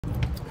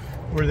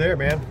We're there,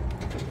 man.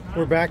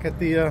 We're back at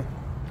the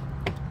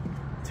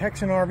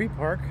Texan RV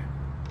Park.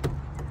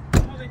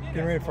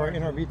 Getting ready for our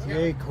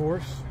NRVTA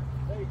course.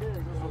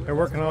 They're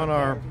working on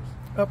our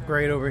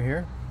upgrade over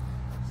here.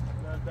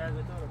 A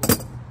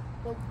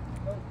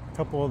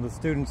couple of the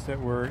students that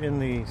were in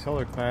the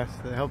solar class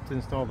that helped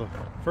install the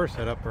first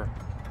setup are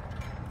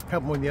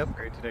helping with the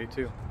upgrade today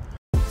too.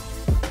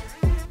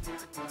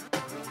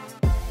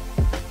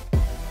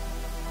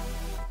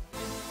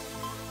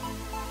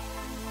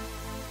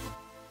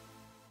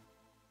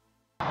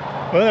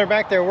 Well, they're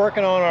back there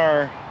working on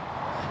our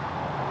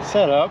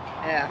setup,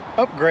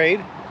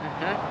 upgrade,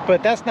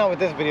 but that's not what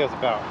this video is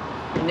about.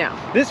 No.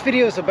 This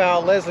video is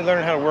about Leslie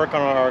learning how to work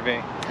on our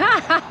RV.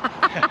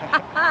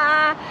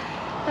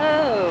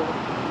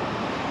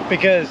 Oh.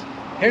 Because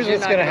here's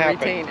what's going to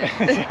happen.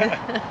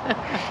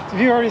 So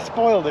you already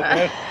spoiled it,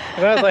 man.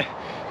 And I was like,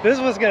 this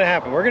is what's going to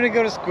happen. We're going to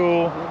go to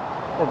school.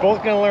 We're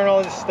both going to learn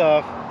all this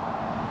stuff.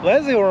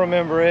 Leslie will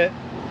remember it,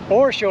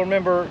 or she'll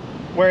remember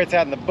where it's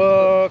at in the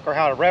book or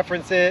how to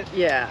reference it.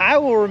 Yeah. I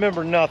will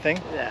remember nothing.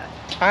 Yeah.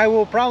 I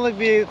will probably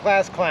be a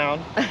class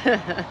clown.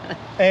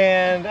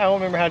 And I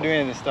won't remember how to do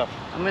any of this stuff.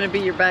 I'm going to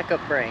be your backup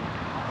brain.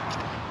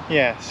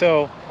 Yeah,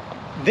 so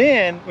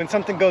then when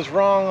something goes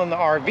wrong on the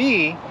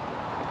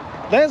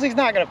RV, Leslie's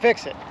not going to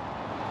fix it.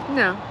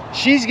 No.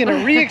 She's going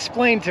to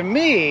re-explain to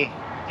me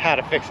how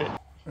to fix it.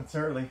 It's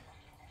early.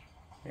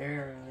 Very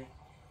early.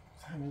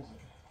 What time is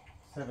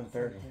it?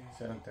 7:30.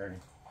 7:30.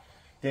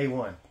 Day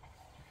one.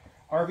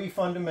 RV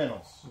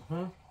fundamentals.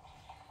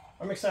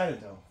 I'm excited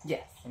though.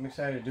 Yes. I'm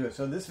excited to do it.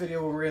 So this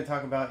video, what we're going to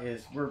talk about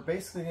is we're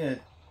basically going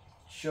to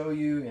show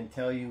you and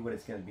tell you what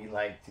it's going to be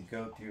like to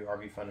go through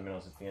RV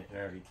fundamentals at the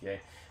NRVTA.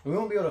 We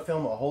won't be able to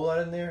film a whole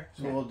lot in there.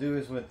 So what we'll do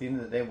is at the end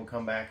of the day, we'll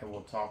come back and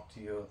we'll talk to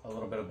you a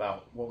little bit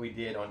about what we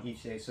did on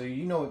each day. So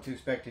you know what to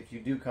expect if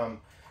you do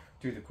come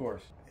through the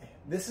course.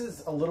 This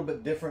is a little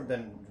bit different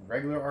than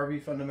regular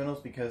RV fundamentals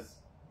because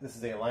this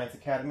is the Alliance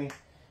Academy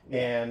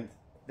and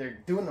they're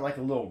doing it like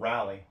a little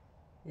rally.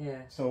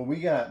 Yeah. So we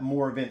got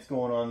more events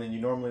going on than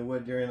you normally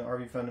would during the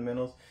RV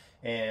fundamentals,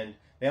 and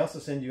they also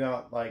send you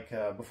out like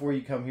before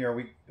you come here,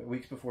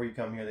 weeks before you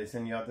come here, they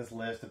send you out this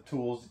list of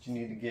tools that you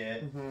need to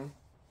get.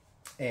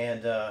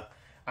 And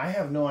I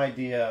have no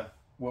idea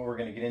what we're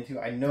going to get into.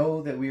 I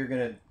know that we are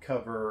going to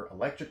cover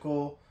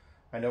electrical.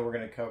 I know we're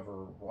going to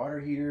cover water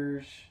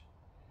heaters,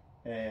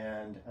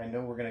 and I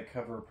know we're going to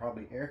cover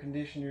probably air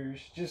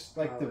conditioners, just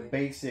like the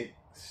basic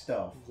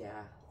stuff. Yeah.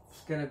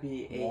 It's going to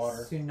be a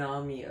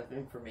tsunami of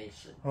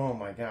information. Oh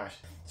my gosh.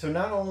 So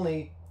not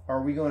only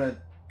are we going to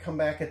come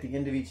back at the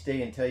end of each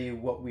day and tell you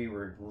what we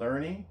were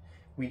learning,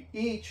 we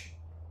each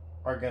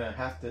are going to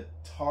have to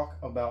talk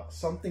about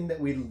something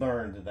that we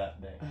learned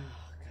that day. Oh,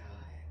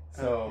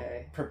 God. So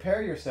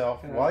prepare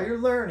yourself while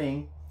you're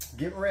learning.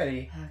 Get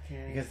ready.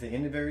 Okay. Because at the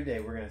end of every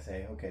day, we're going to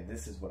say, okay,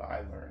 this is what I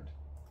learned.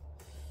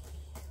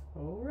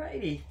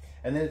 Alrighty.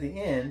 And then at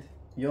the end,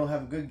 you'll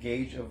have a good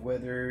gauge of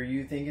whether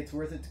you think it's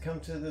worth it to come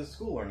to the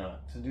school or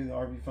not, to do the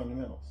RV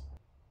fundamentals.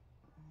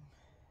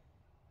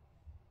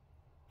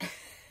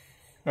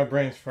 My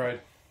brain's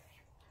fried.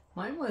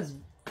 Mine was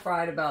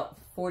fried about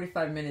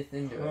 45 minutes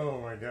into it.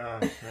 Oh my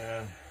gosh,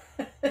 man.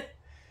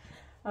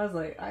 I was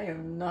like, I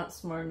am not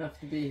smart enough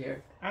to be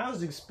here. I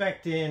was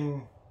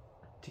expecting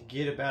to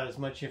get about as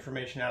much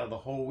information out of the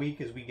whole week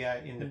as we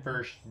got in the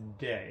first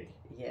day.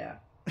 Yeah.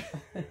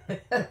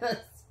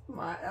 That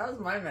was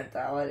my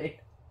mentality.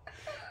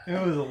 It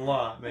was a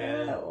lot,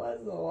 man. Yeah, it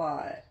was a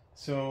lot.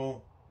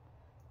 So,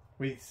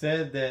 we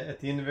said that at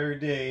the end of every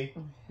day,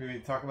 we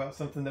would talk about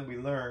something that we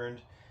learned,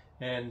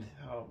 and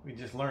we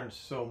just learned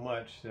so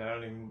much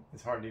that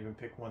it's hard to even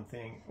pick one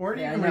thing. Or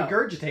to even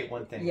regurgitate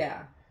one thing.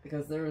 Yeah,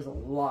 because there was a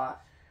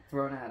lot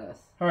thrown at us.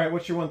 Alright,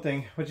 what's your one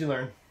thing? What'd you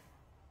learn?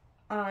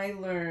 I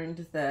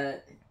learned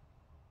that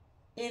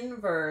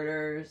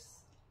inverters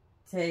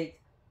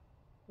take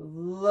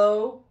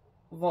low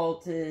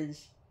voltage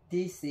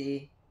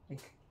DC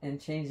and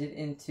change it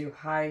into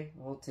high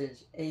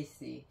voltage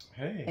AC.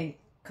 Hey. And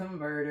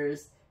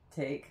converters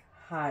take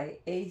high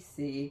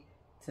AC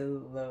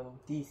to low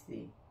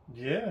DC.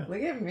 Yeah.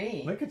 Look at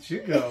me. Look at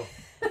you go.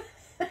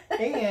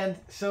 And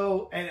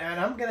so, and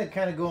I'm going to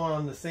kind of go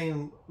on the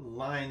same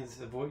lines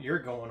of what you're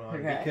going on.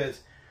 Because,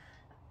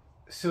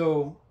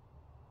 so,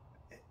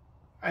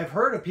 I've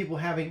heard of people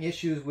having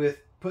issues with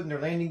putting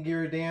their landing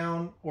gear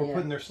down or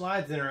putting their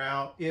slides in or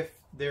out if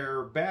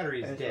their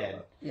battery's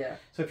dead. Yeah.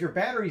 So if your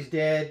battery's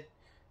dead,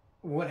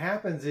 what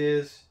happens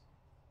is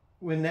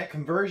when that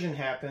conversion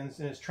happens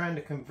and it's trying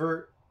to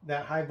convert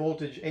that high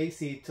voltage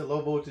AC to low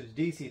voltage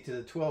DC to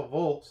the 12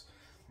 volts,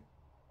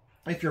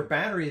 if your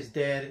battery is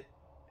dead,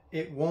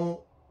 it won't,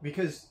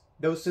 because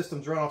those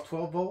systems run off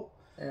 12 volt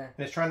and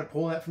it's trying to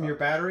pull that from your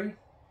battery.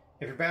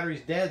 If your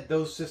battery's dead,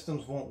 those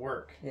systems won't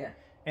work. Yeah.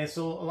 And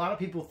so a lot of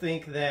people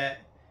think that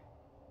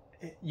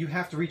you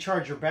have to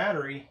recharge your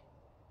battery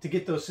to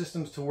get those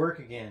systems to work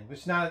again, which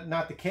is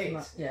not the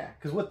case.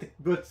 Because what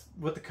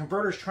the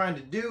converter's trying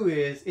to do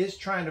is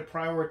trying to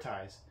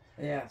prioritize.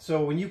 Yeah.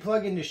 So when you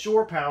plug into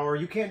shore power,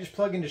 you can't just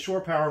plug into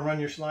shore power and run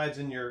your slides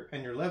and your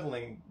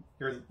leveling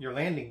your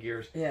landing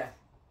gears. Yeah.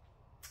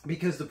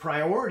 Because the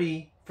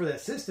priority for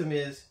that system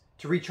is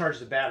to recharge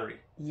the battery.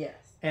 Yes.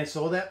 And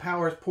so that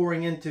power is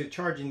pouring into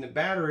charging the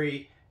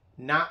battery,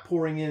 not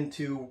pouring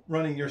into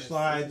running your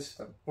slides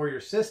or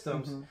your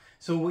systems. Mm-hmm.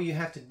 So what you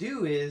have to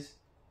do is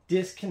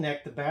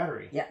disconnect the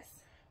battery.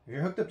 Yes. If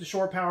you're hooked up to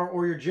shore power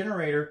or your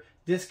generator,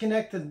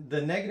 disconnect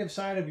the negative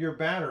side of your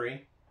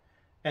battery.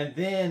 And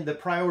then the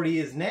priority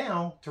is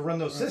now to run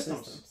those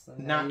systems, So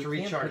not to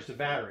recharge the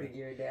battery. The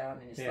gear down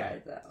and your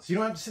slides out. So you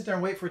don't have to sit there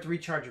and wait for it to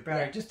recharge your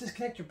battery. Yeah. Just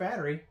disconnect your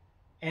battery,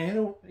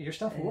 and your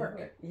stuff will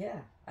work. Yeah,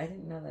 I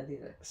didn't know that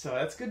either. So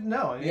that's good to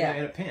know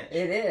in a pinch.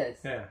 It is.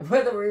 Yeah.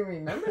 Whether we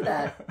remember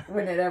that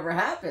when it ever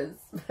happens,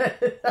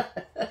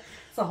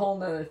 it's a whole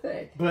nother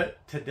thing. But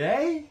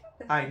today,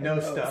 I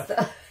know stuff.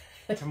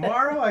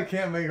 Tomorrow, I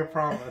can't make a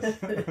promise.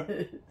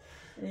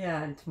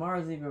 Yeah, and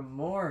tomorrow's even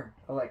more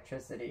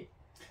electricity.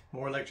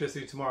 More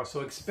electricity tomorrow.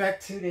 So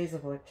expect 2 days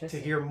of electricity.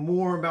 To hear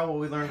more about what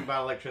we learned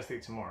about electricity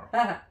tomorrow.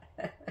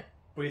 What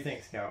do you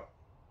think, Scout?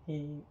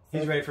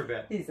 He's ready for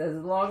bed. He says,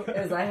 as long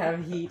as I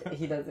have heat,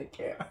 he doesn't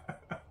care.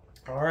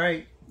 All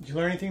right. Did you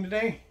learn anything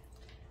today?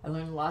 I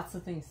learned lots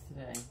of things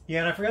today. Yeah,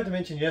 and I forgot to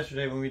mention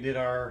yesterday when we did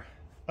our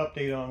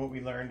update on what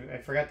we learned. I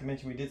forgot to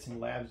mention we did some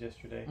labs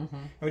yesterday. Mm-hmm.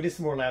 And we did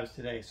some more labs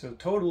today. So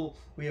total,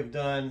 we have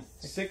done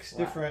six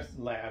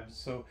different labs.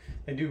 So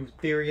they do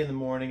theory in the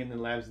morning and then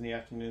labs in the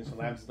afternoon. So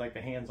labs is like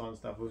the hands-on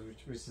stuff,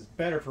 which is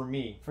better for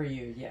me. For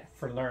you, yes.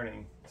 For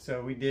learning.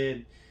 So we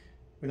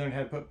learned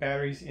how to put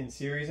batteries in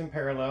series and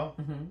parallel.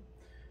 Mm-hmm.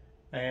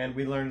 And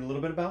we learned a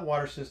little bit about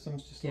water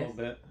systems, just a little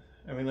bit.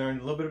 And we learned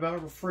a little bit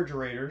about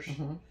refrigerators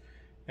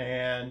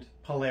and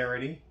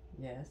polarity.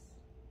 Yes.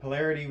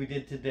 Polarity we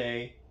did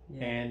today.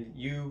 Yeah. And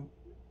you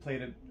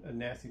played a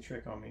nasty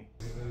trick on me.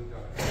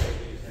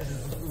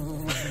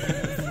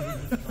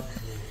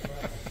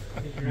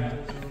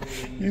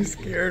 You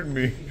scared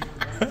me.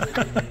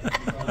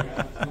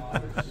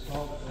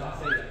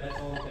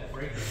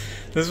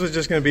 This was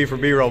just going to be for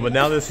B-roll, but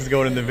now this is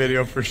going in the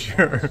video for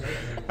sure.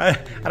 I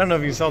don't know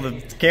if you saw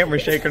the camera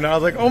shake or not. I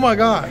was like, oh my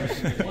gosh.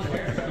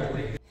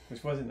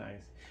 Which wasn't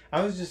nice.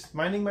 I was just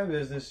minding my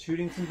business,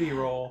 shooting some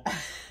B-roll.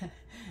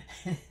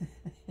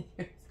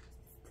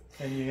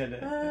 And you had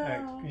to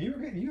act, you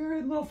were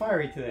a little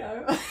fiery today.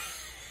 A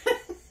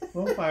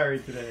little fiery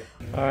today.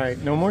 All right,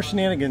 no more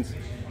shenanigans.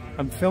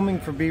 I'm filming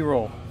for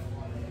B-roll.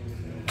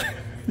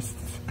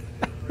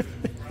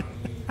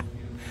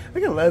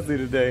 Look at Leslie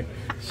today,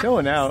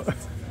 showing out.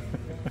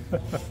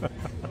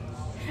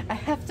 I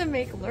have to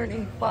make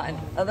learning fun,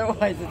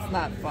 otherwise it's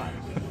not fun.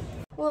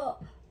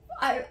 Well,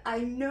 I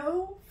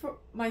know for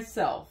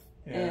myself,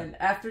 and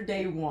after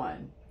day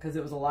one, because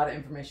it was a lot of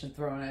information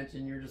thrown at you,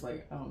 and you're just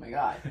like, oh my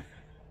god.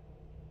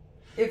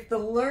 If the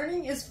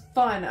learning is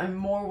fun, I'm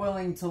more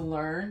willing to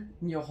learn,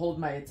 and you'll hold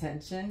my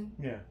attention.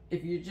 Yeah.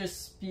 If you're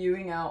just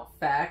spewing out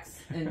facts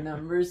and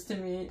numbers to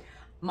me,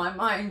 my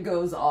mind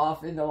goes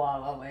off into La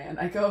La Land.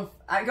 I go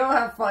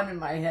have fun in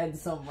my head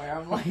somewhere.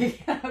 I'm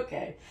like,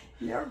 okay,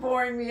 you're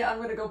boring me.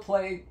 I'm gonna go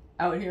play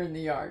out here in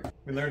the yard.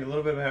 We learned a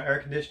little bit about air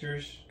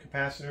conditioners,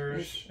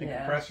 capacitors, and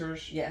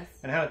compressors. Yes.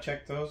 And how to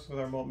check those with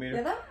our voltmeter.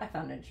 Yeah, that I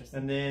found interesting.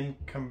 And then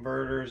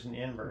converters and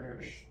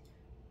inverters.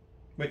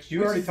 Which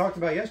you already talked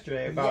about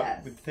yesterday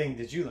about the thing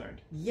that you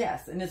learned.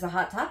 Yes, and it's a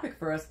hot topic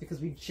for us because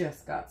we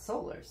just got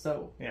solar.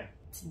 So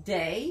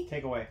today...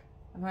 Take away.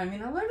 I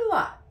mean, I learned a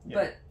lot. Yeah.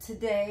 But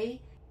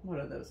today, what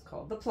are those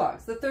called? The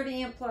plugs. The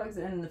 30 amp plugs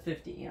and the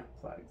 50 amp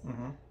plugs.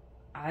 Mm-hmm.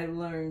 I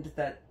learned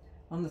that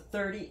on the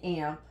 30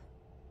 amp,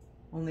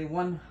 only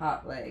one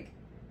hot leg.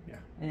 Yeah.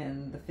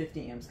 And the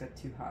 50 amp's got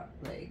two hot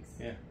legs.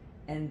 Yeah.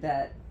 And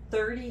that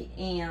 30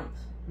 amp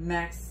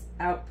max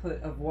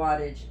output of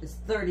wattage is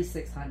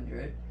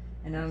 3,600.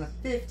 And on a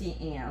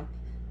 50 amp,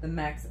 the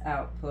max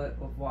output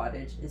of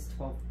wattage is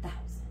 12,000.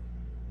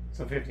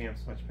 So 50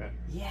 amps is much better.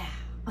 Yeah.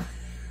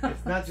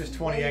 It's not just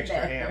 20 extra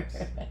amps.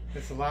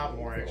 It's a lot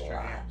more extra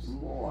amps.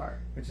 More.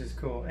 Which is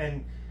cool.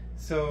 And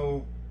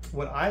so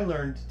what I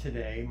learned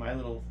today, my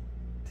little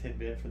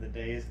tidbit for the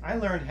day is I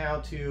learned how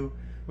to,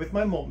 with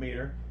my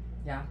voltmeter,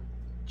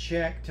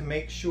 check to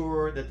make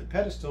sure that the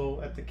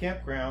pedestal at the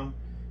campground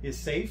is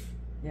safe.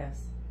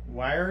 Yes.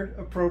 Wired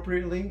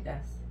appropriately.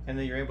 Yes. And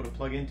then you're able to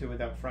plug into it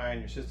without frying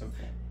your system.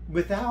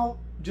 Without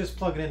just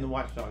plugging in the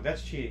watchdog.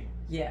 That's cheating.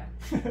 Yeah.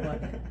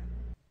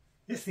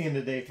 It's the end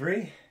of day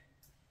 3.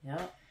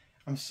 Yep.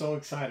 I'm so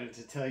excited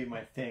to tell you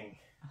my thing.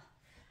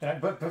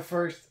 But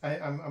first,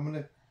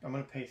 I'm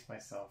gonna pace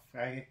myself.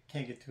 I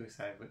can't get too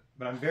excited,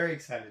 but I'm very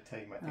excited to tell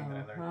you my thing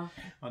that I learned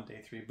on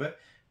day 3. But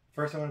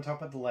first, I want to talk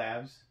about the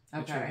labs,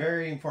 which were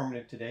very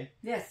informative today.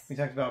 Yes. We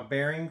talked about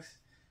bearings,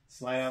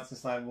 slide outs and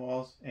slide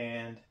walls,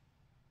 and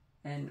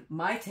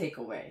my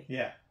takeaway.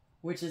 Yeah.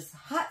 Which is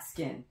hot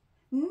skin.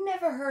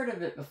 Never heard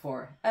of it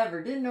before.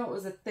 Ever. Didn't know it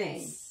was a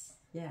thing.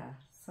 Yeah.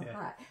 So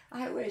hot.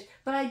 I wish.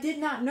 But I did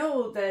not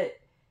know that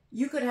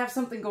you could have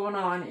something going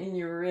on in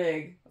your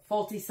rig,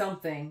 faulty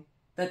something,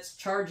 that's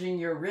charging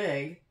your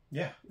rig.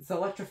 Yeah. It's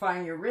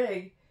electrifying your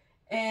rig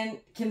and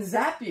can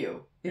zap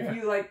you. If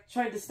you like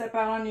tried to step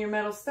out on your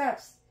metal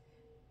steps.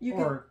 You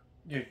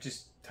you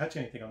just touch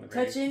anything on the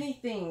radio. Touch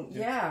anything,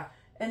 yeah.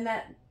 And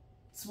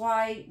that's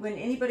why when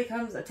anybody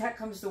comes, a tech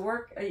comes to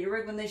work at your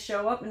rig, when they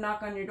show up and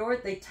knock on your door,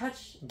 they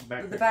touch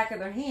the back of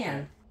their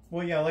hand.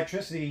 Well, yeah,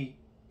 electricity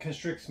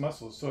constricts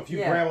muscles. So if you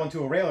grab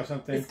onto a rail or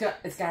something, it's got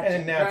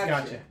and now it's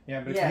got you.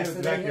 Yeah, but if you hit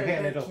the back of your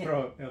hand, it'll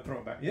throw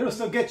it back. It'll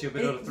still get you,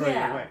 but it'll throw you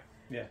away.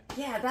 Yeah.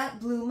 Yeah, that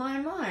blew my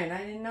mind. I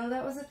didn't know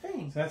that was a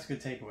thing. So that's a good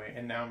takeaway.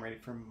 And now I'm ready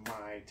for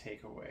my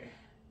takeaway.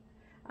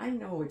 I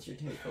know what your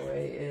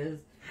takeaway is.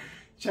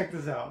 Check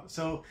this out.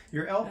 So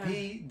your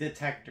LP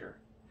detector,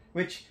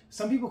 which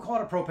some people call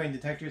it a propane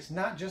detector. It's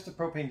not just a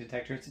propane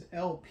detector. It's an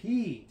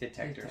LP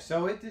detector.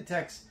 So it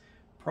detects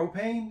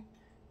propane,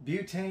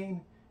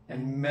 butane,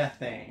 and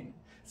methane.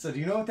 So do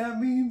you know what that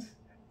means?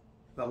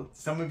 Well,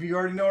 some of you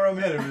already know where I'm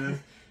headed with this.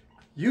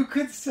 You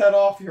could set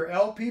off your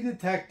LP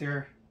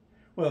detector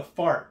with a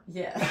fart.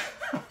 Yeah.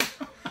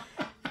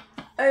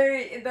 I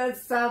mean, that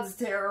sounds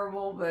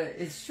terrible, but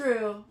it's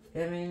true.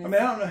 I mean, I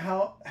don't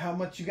know how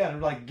much you got to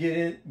like get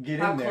in there.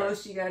 How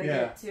close you got to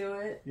get to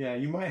it. Yeah,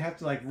 you might have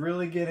to like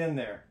really get in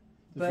there.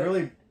 Just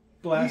really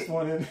blast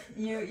one in.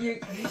 You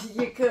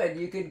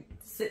could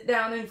sit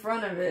down in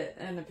front of it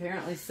and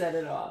apparently set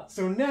it off.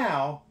 So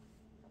now,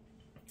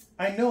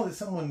 I know that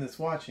someone that's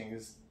watching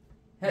is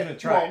going to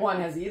try. Well,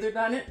 one has either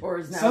done it or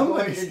is now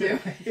going to do.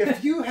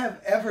 If you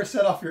have ever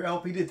set off your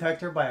LP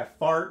detector by a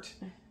fart,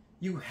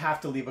 you have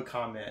to leave a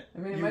comment. I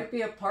mean, it might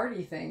be a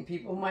party thing.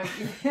 People might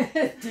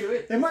do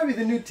it. It might be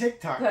the new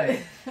TikTok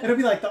thing. It'll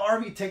be like the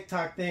RV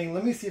TikTok thing.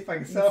 Let me see if I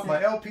can set off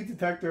my LP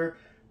detector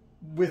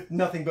with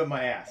nothing but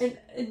my ass.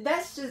 And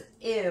that's just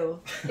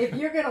ew. If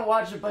you're going to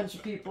watch a bunch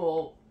of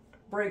people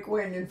break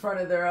wind in front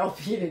of their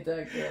LP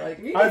detector, like,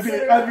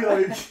 I'd be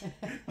like,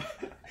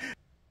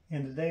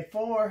 into day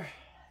 4.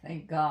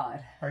 Thank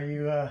God. Are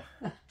you,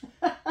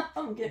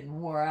 I'm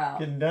getting wore out.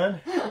 Getting done?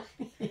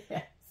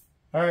 Yes.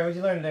 All right, what'd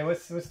you learn today?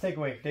 What's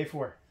takeaway? Day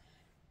 4.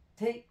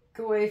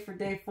 Takeaway for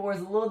day 4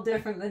 is a little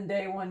different than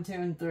day 1, 2,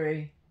 and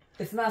 3.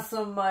 It's not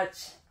so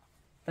much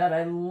that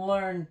I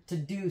learned to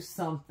do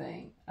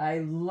something.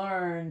 I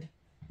learned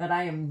that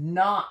I am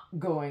not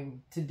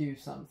going to do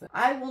something.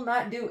 I will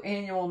not do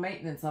annual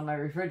maintenance on my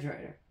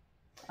refrigerator.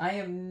 I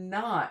am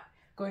not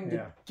going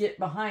to get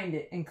behind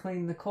it and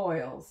clean the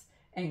coils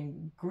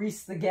and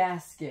grease the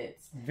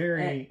gaskets.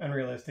 Very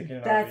unrealistic in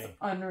an RV. That's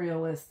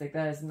unrealistic.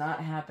 That is not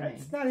happening.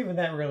 It's not even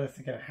that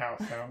realistic in a house,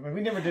 though.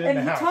 We never did it in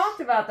the house. And he talked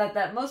about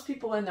that most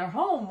people in their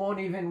home won't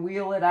even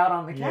wheel it out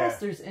on the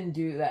casters and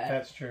do that.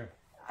 That's true.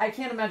 I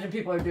can't imagine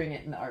people are doing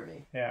it in the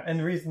RV. Yeah, and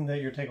the reason that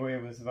your takeaway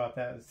was about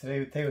that is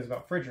today was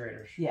about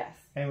refrigerators. Yes.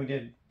 And we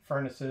did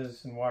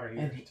furnaces and water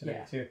heaters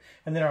today, too.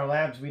 And then our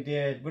labs, we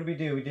did, what did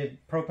we do? We did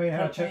propane,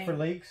 how to check for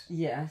leaks.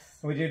 Yes.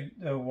 We did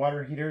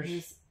water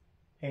heaters.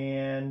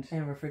 And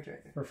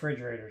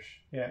refrigerators,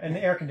 yeah, and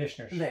the air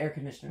conditioners. The air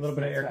conditioners. A little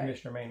bit of air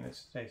conditioner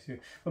maintenance today too.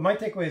 But my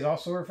takeaway is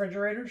also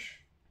refrigerators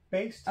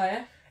based. Oh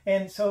yeah.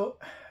 And so,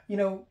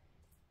 now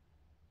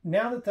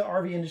that the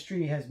RV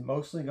industry has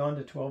mostly gone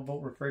to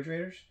 12-volt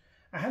refrigerators,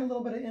 I had a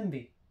little bit of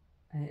envy.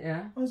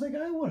 Yeah. I was like,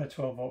 I want a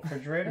 12-volt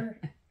refrigerator.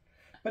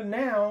 But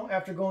now,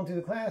 after going through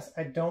the class,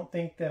 I don't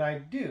think that I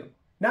do.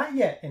 Not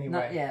yet, anyway.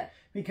 Not yet.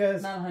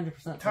 Because not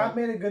 100%. Todd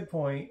made a good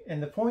point,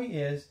 and the point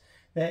is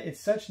that it's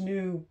such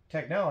new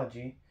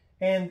technology,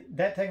 and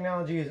that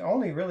technology is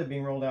only really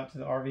being rolled out to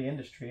the RV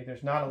industry.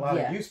 There's not a lot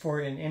of use for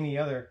it in any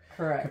other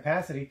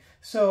capacity.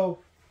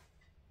 So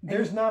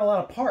there's not a lot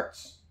of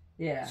parts.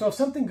 Yeah. So if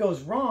something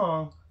goes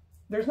wrong,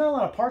 there's not a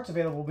lot of parts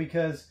available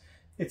because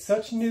it's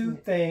such a new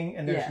thing,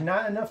 and there's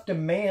not enough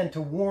demand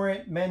to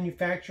warrant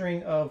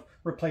manufacturing of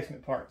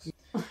replacement parts.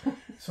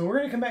 So we're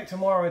going to come back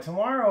tomorrow, and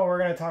tomorrow we're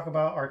going to talk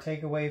about our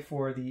takeaway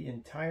for the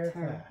entire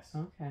class.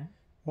 Okay.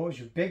 What was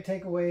your big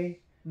takeaway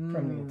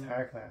from the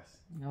entire class?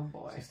 Oh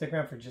boy. So stick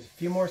around for just a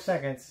few more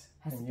seconds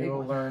and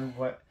you'll learn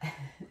what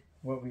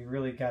we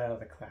really got out of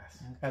the class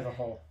as a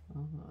whole.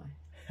 Oh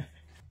boy.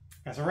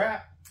 That's a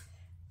wrap.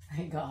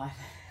 Thank God.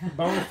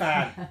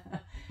 Bonafide.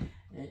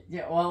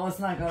 Yeah, well, let's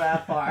not go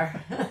that far.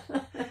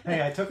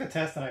 Hey, I took a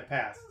test and I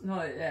passed.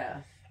 Well,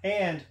 yeah.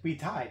 And we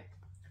tied.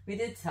 We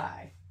did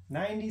tie.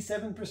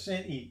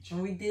 97% each.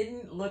 And we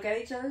didn't look at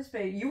each other's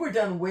face. You were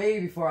done way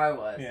before I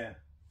was. Yeah.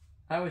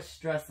 I was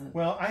stressing.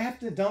 Well, I have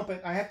to dump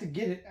it. I have to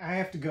get it. I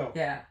have to go.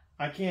 Yeah.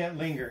 I can't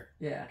linger.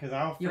 Yeah. Because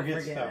I'll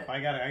forget stuff.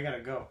 I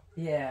gotta go.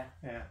 Yeah.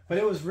 Yeah. But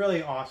it was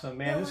really awesome,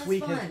 man. This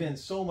week has been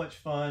so much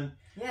fun.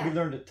 Yeah. We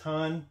learned a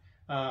ton.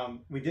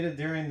 We did it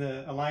during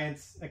the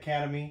Alliance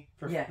Academy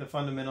for the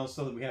fundamentals,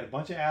 so that we had a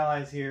bunch of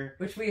allies here.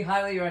 Which we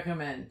highly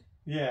recommend.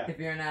 Yeah. If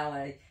you're an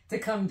ally, to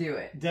come do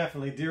it.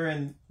 Definitely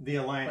during the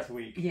Alliance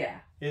week. Yeah.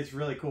 It's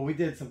really cool. We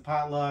did some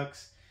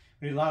potlucks.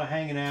 We did a lot of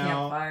hanging out.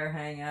 Campfire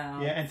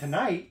hangout. Yeah, and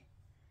tonight,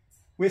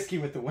 Whiskey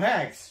with the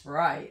Waggs.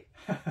 Right.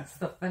 It's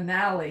the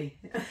finale.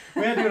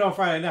 We had to do it on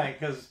Friday night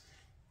because,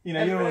 you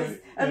know,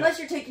 unless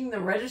you're taking the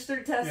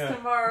registered test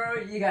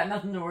tomorrow, you got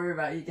nothing to worry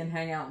about. You can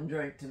hang out and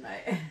drink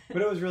tonight.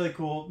 But it was really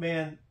cool,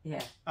 man.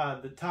 Yeah.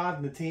 The Todd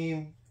and the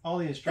team, all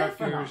the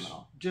instructors,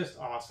 just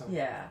awesome.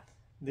 Yeah.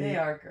 They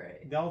are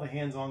great. All the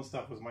hands-on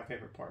stuff was my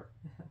favorite part.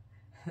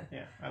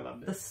 Yeah, I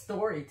loved it. The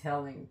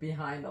storytelling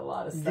behind a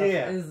lot of stuff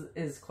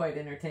is quite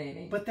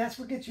entertaining. But that's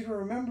what gets you to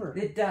remember.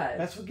 It does.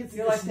 That's what gets you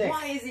You're to like, stick.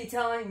 why is he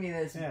telling me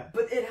this? Yeah.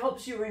 But it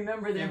helps you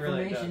remember the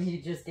information really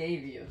he just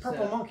gave you.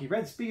 Purple monkey,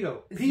 red Speedo,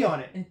 pee on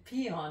it. And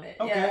pee on it.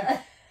 Okay.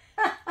 Yeah.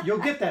 You'll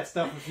get that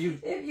stuff if you,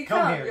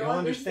 come here. You'll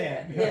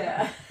understand.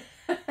 Yeah.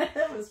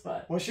 That was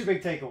fun. What's your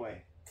big takeaway?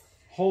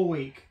 Whole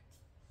week.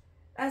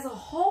 As a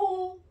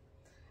whole,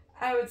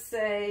 I would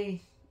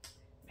say,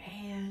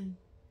 man,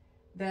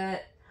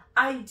 that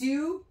I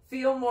do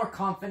feel more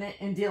confident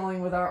in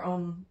dealing with our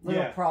own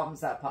little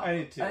problems that pop up. I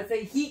do too. I'd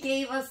say he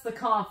gave us the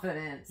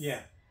confidence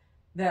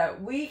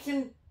that we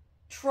can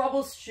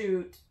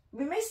troubleshoot.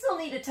 We may still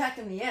need a tech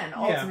in the end,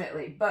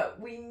 ultimately, but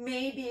we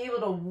may be able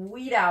to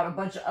weed out a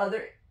bunch of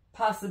other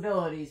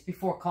possibilities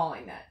before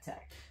calling that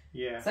tech.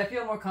 Yeah. So I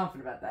feel more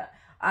confident about that.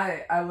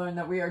 I learned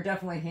that we are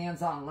definitely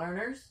hands-on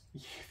learners.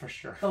 Yeah, for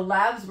sure. The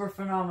labs were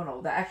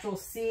phenomenal. The actual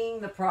seeing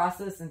the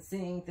process and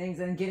seeing things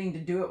and getting to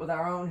do it with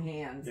our own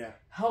hands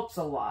helps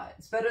a lot.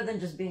 It's better than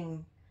just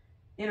being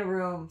in a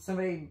room,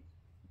 somebody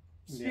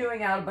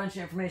spewing out a bunch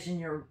of information,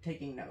 you're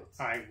taking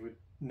notes. I would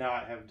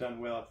not have done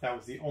well if that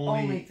was the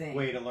only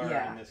way to learn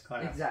in this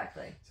class.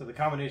 Exactly. So the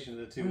combination of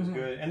the two is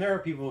good. And there are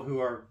people who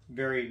are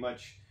very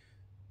much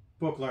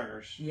book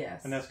learners.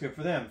 Yes. And that's good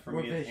for them. For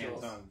me, it's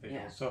hands-on visuals.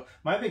 Yeah. So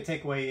my big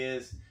takeaway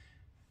is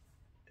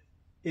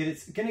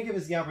it's going to give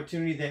us the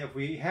opportunity that if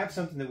we have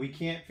something that we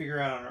can't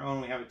figure out on our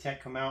own, we have a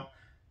tech come out,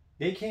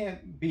 they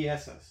can't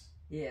BS us.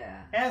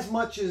 Yeah. As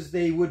much as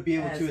they would be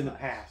able to in the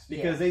past.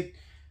 Because they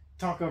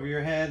talk over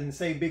your head and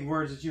say big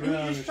words that you really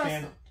don't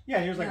understand. Yeah,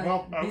 and you're just like,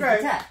 well,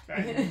 okay.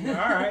 All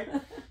right.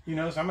 You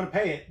know, so I'm going to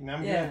pay it. And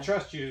I'm going to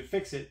trust you to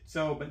fix it.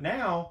 So, but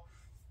now,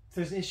 if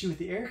there's an issue with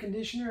the air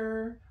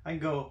conditioner, I can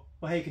go,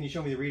 well, hey, can you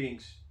show me the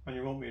readings on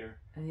your voltmeter?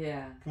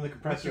 Yeah. From the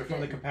compressor,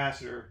 from the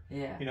capacitor.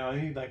 Yeah. You know,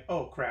 and you're like,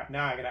 oh, crap,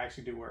 now I got to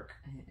actually do work.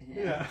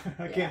 Yeah.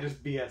 I can't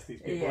just BS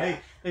these people. Yeah.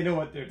 They know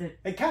what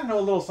they kind of know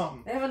a little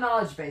something. They have a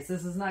knowledge base.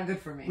 This is not good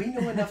for me. We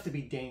know enough to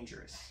be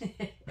dangerous.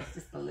 It's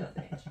just a little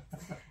dangerous.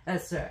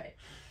 That's right.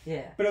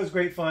 Yeah. But it was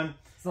great fun.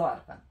 It's a lot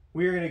of fun.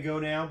 We're going to go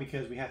now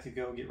because we have to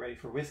go get ready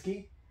for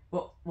whiskey.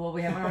 Well,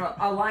 we have our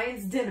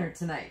Alliance dinner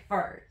tonight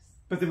first.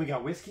 But then we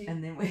got whiskey.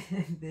 And then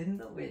then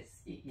the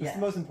whiskey. That's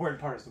the most important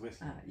part is the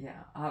whiskey. Yeah,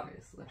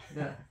 obviously.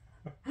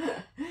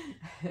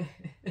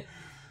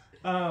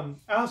 I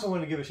also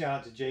want to give a shout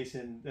out to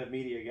Jason, the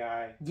media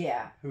guy.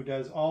 Yeah. Who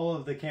does all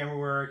of the camera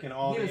work and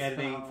all the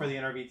editing for the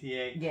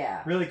NRVTA.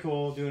 Yeah. Really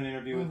cool doing an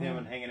interview with him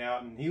and hanging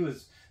out. And he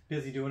was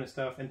busy doing his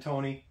stuff. And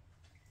Tony,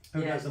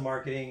 who does the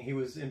marketing, he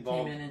was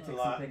involved a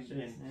lot.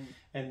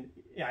 And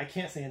I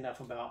can't say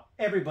enough about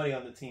everybody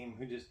on the team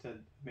who just did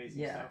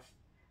amazing stuff.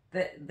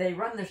 They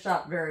run their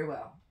shop very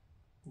well.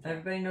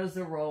 Everybody knows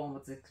their role and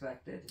what's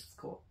expected. It's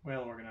cool.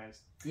 Well organized.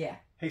 Yeah.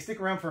 Hey, stick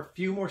around for a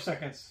few more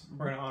seconds.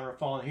 We're going to honor a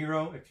fallen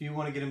hero. If you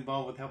want to get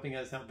involved with helping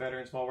us help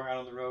veterans while we're out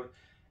on the road,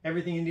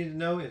 everything you need to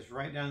know is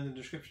right down in the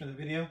description of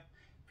the video.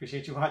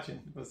 Appreciate you watching.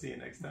 We'll see you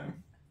next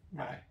time.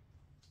 Bye.